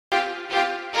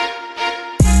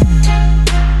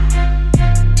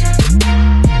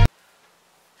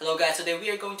today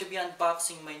we are going to be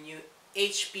unboxing my new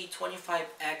HP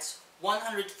 25X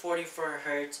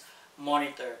 144hz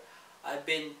monitor. I've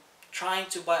been trying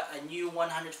to buy a new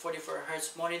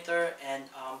 144hz monitor and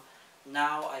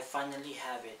now I finally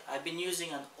have it. I've been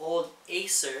using an old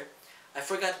Acer. I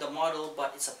forgot the model,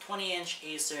 but it's a 20-inch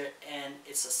Acer and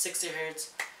it's a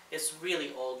 60Hz. It's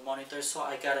really old monitor, so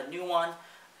I got a new one.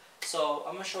 So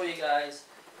I'm gonna show you guys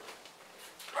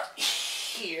right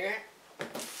here.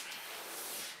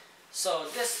 So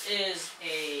this is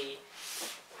a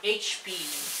HP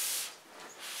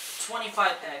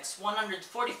 25X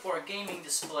 144 gaming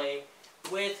display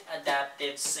with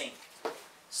adaptive sync.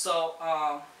 So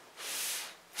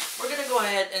we're gonna go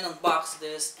ahead and unbox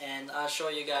this and I'll show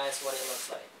you guys what it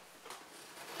looks like.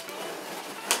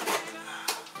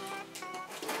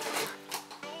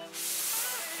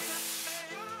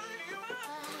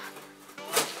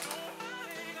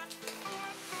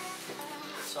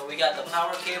 So we got the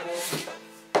power cable,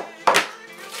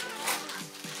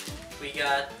 we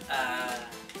got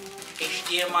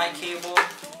HDMI cable,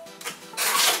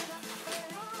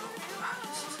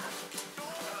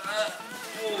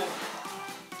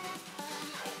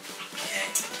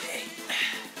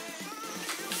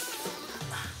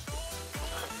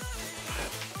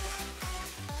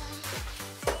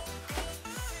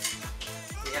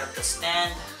 we have the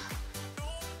stand,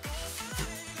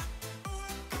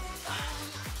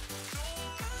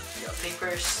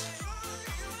 papers.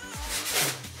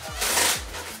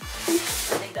 I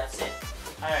think that's it.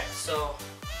 Alright, so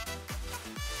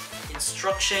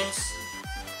instructions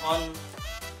on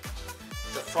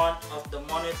the front of the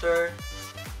monitor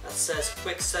that says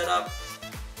quick setup.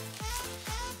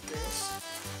 This.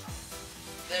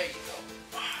 There you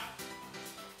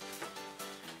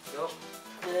go.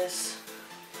 This.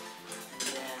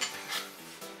 And then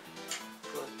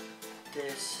put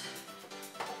this.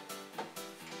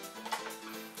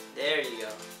 There you go.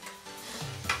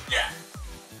 Yeah.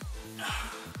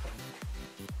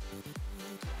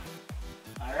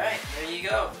 Alright, there you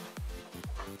go.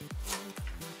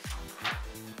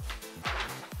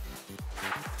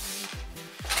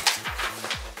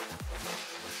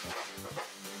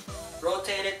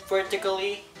 Rotate it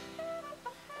vertically,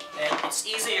 and it's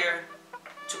easier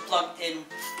to plug in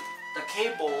the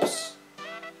cables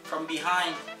from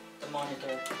behind the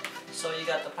monitor. So you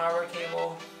got the power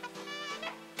cable.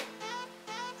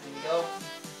 There you go.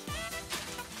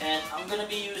 And I'm gonna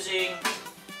be using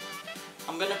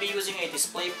a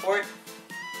display port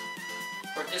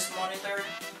for this monitor.